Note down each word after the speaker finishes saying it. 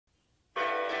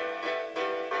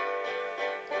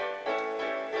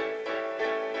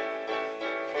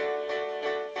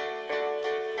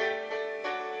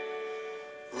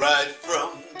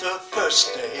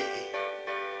first day,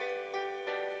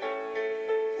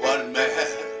 one man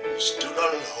stood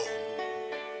alone,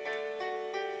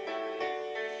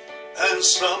 and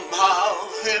somehow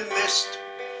he missed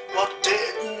what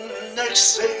didn't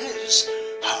exist.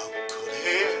 How could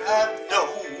he have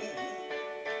known?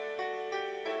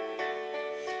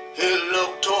 He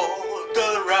looked all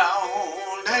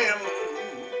around him,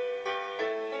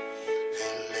 he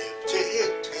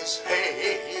lifted his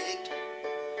head,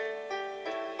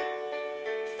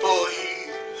 for he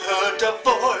heard a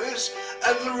voice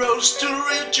and rose to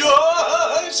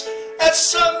rejoice as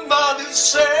somebody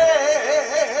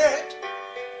said,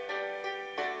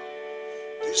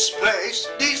 "This place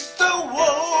needs the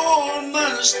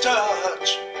woman's touch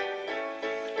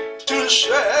to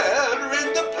share in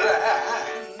the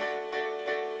plan.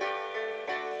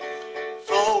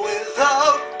 For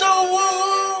without the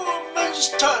woman's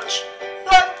touch,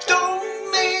 life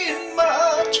don't mean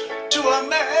much to a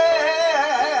man."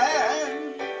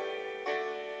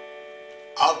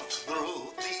 Up through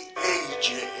the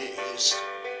ages,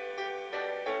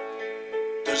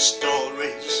 the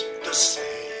story's the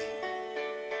same.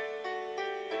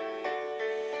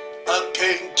 A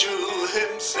king to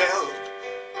himself,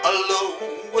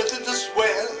 alone with his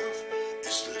wealth,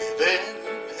 is living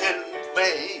in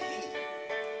vain.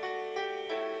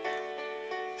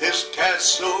 His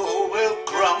castle will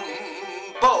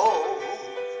crumble,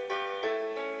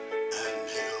 and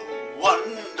he'll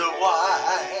wonder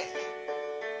why.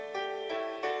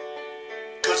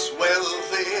 'Cause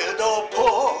wealthy or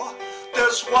poor,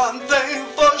 there's one thing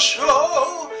for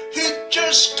sure he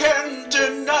just can't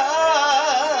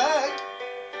deny: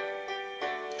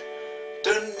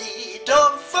 the need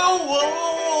of a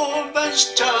woman's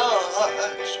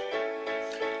touch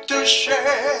to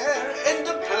share in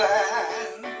the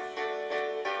plan.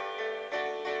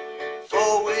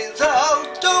 For without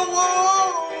the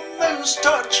woman's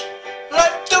touch,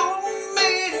 life don't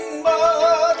mean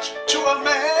much to a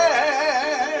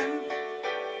man.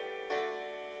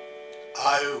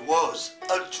 I was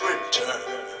a drifter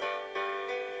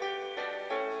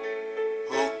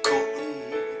who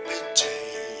couldn't be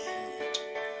tamed,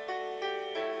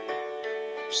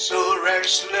 so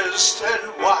restless and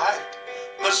wild,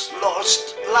 was lost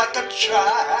like a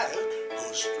child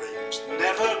whose dreams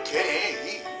never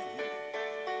came.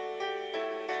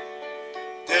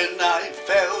 Then I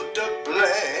felt the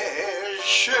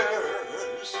pleasures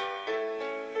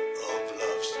of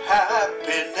love's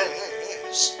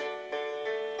happiness.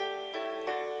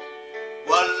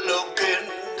 One look in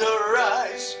her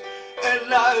eyes, and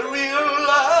I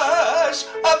realized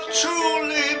I've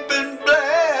truly been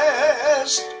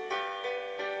blessed.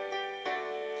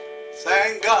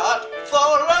 Thank God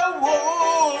for a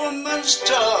woman's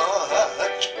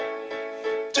touch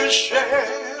to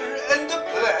share in the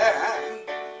plan.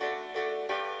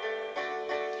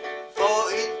 For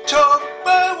it took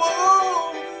my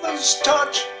woman's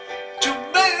touch to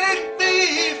make me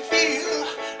feel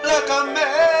like a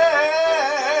man.